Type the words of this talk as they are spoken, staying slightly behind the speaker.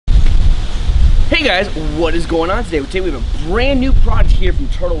Hey guys, what is going on today? Today we have a brand new product here from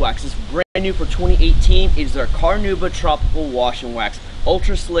Turtle Wax. It's brand new for 2018. It is our Carnauba Tropical Wash and Wax.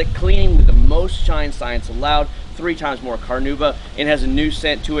 Ultra slick cleaning with the most shine science allowed. 3 times more Carnauba, and has a new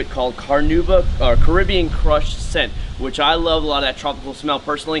scent to it called Carnauba Caribbean Crush scent, which I love a lot of that tropical smell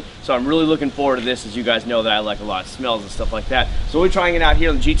personally, so I'm really looking forward to this. As you guys know that I like a lot of smells and stuff like that. So we're trying it out here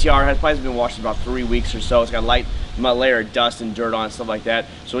on the GTR. It has probably been washed about 3 weeks or so. It's got a light layer of dust and dirt on it, stuff like that.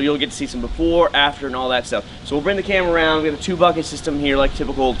 So you'll get to see some before, after, and all that stuff. So we'll bring the camera around. We have a 2-bucket system here, like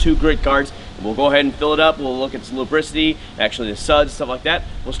typical 2 grit guards. We'll go ahead and fill it up. We'll look at the lubricity, actually the suds, stuff like that.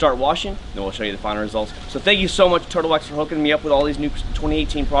 We'll start washing, then we'll show you the final results. So thank you so much, Turtle Wax, for hooking me up with all these new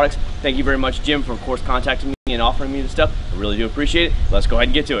 2018 products. Thank you very much, Jim, for of course contacting me and offering me this stuff. I really do appreciate it. Let's go ahead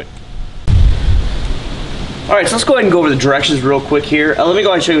and get to it. Alright, so let's go ahead and go over the directions real quick here. Let me go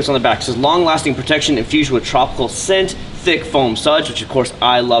ahead and show you what's on the back. It says long-lasting protection infused with tropical scent, thick foam suds, which of course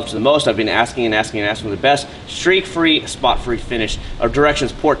I love to the most. I've been asking for the best. Streak-free, spot-free finish. Our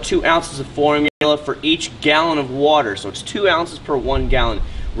directions: pour 2 ounces of formula for each gallon of water. So it's 2 ounces per 1 gallon.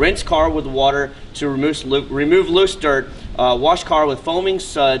 Rinse car with water to remove loose dirt. Wash car with foaming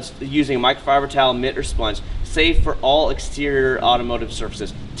suds using a microfiber towel, mitt, or sponge. Safe for all exterior automotive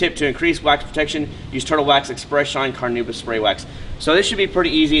surfaces. Tip: to increase wax protection, use Turtle Wax Express Shine Carnauba Spray Wax. So this should be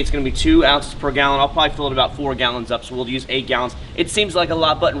pretty easy. It's going to be 2 ounces per gallon. I'll probably fill it about 4 gallons up, so we'll use 8 gallons. It seems like a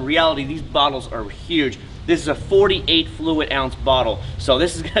lot, but in reality, these bottles are huge. This is a 48 fluid ounce bottle, so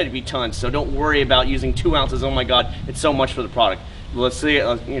this is going to be tons. So don't worry about using 2 ounces. Oh my God, it's so much for the product. Let's see,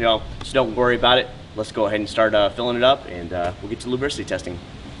 so don't worry about it. Let's go ahead and start filling it up, and we'll get to lubricity testing.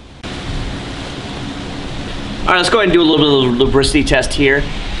 All right, let's go ahead and do a little bit of lubricity test here.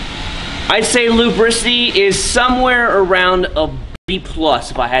 I'd say lubricity is somewhere around a B+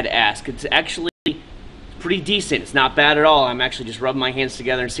 if I had to ask. It's actually pretty decent. It's not bad at all. I'm actually just rubbing my hands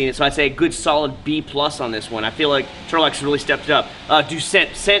together and seeing it. So I'd say a good solid B+ on this one. I feel like Turtle Wax really stepped it up. Do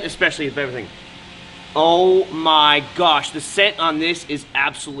scent especially of everything. Oh my gosh, the scent on this is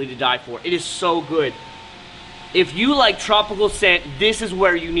absolutely to die for. It is so good. If you like tropical scent, this is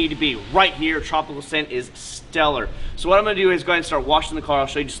where you need to be. Right here, tropical scent is stellar. So what I'm going to do is go ahead and start washing the car. I'll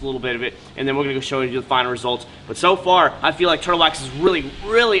show you just a little bit of it, and then we're going to go show you the final results. But so far, I feel like Turtle Wax is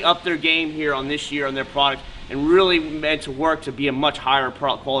really upped their game here on this year on their product, and really meant to work to be a much higher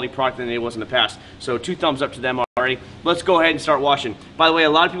quality product than it was in the past. So 2 thumbs up to them already. Let's go ahead and start washing. By the way, a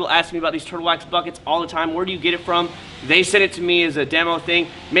lot of people ask me about these Turtle Wax buckets all the time. Where do you get it from? They sent it to me as a demo thing.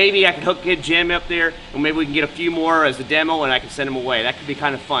 Maybe I could get Jim up there, and maybe we can get a few more as a demo, and I can send them away. That could be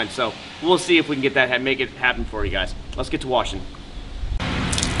kind of fun. So we'll see if we can get that, make it happen for you guys. Let's get to washing. All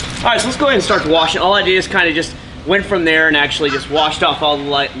right, so let's go ahead and start washing. All I did is kind of just went from there and actually just washed off all the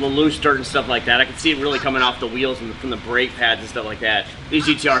loose dirt and stuff like that. I can see it really coming off the wheels and from the brake pads and stuff like that. These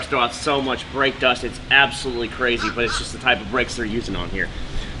GTRs throw out so much brake dust, it's absolutely crazy, but it's just the type of brakes they're using on here.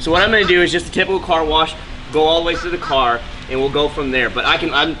 So what I'm going to do is just a typical car wash, go all the way through the car, and we'll go from there. But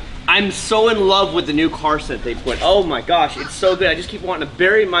I'm so in love with the new car scent they put. Oh my gosh, it's so good. I just keep wanting to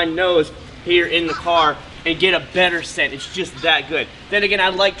bury my nose here in the car and get a better scent. It's just that good. Then again, I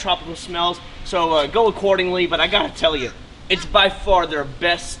like tropical smells, so go accordingly, but I gotta tell you, it's by far their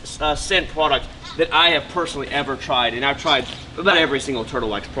best scent product that I have personally ever tried, and I've tried about every single Turtle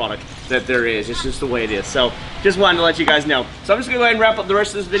Wax product that there is. It's just the way it is. So just wanted to let you guys know. So I'm just gonna go ahead and wrap up the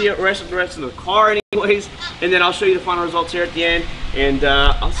rest of this video, the rest of the car anyways, and then I'll show you the final results here at the end, and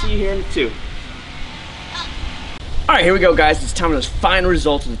I'll see you here in 2. Alright, here we go guys, it's time for those final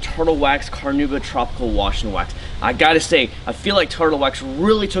results of the Turtle Wax Carnauba Tropical Wash and Wax. I gotta say, I feel like Turtle Wax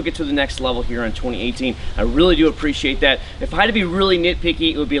really took it to the next level here in 2018. I really do appreciate that. If I had to be really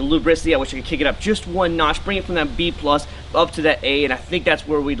nitpicky, it would be a lubricity. I wish I could kick it up just 1 notch, bring it from that B+ up to that A, and I think that's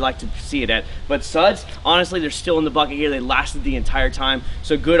where we'd like to see it at. But suds, honestly, they're still in the bucket here. They lasted the entire time,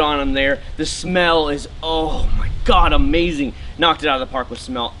 so good on them there. The smell is, oh my God, amazing. Knocked it out of the park with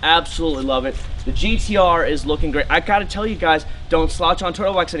smell. Absolutely love it. The GTR is looking great. I gotta tell you guys, don't slouch on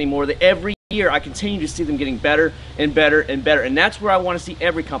Turtle Wax anymore. Every year I continue to see them getting better and better and better, and that's where I want to see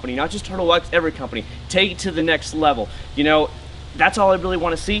every company, not just Turtle Wax, every company take it to the next level. You know, that's all I really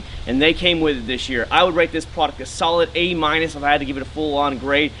want to see, and they came with it this year. I would rate this product a solid A- if I had to give it a full-on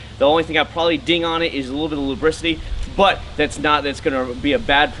grade. The only thing I'd probably ding on it is a little bit of lubricity, but that's going to be a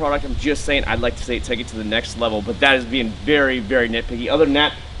bad product. I'm just saying I'd like to say take it to the next level, but that is being very nitpicky. Other than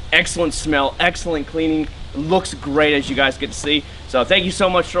that, excellent smell, excellent cleaning, looks great as you guys get to see. So thank you so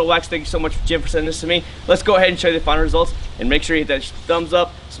much, Turtle Wax. Thank you so much, Jim, for sending this to me. Let's go ahead and show you the final results, and make sure you hit that thumbs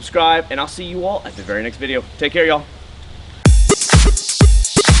up, subscribe, and I'll see you all at the very next video. Take care, y'all.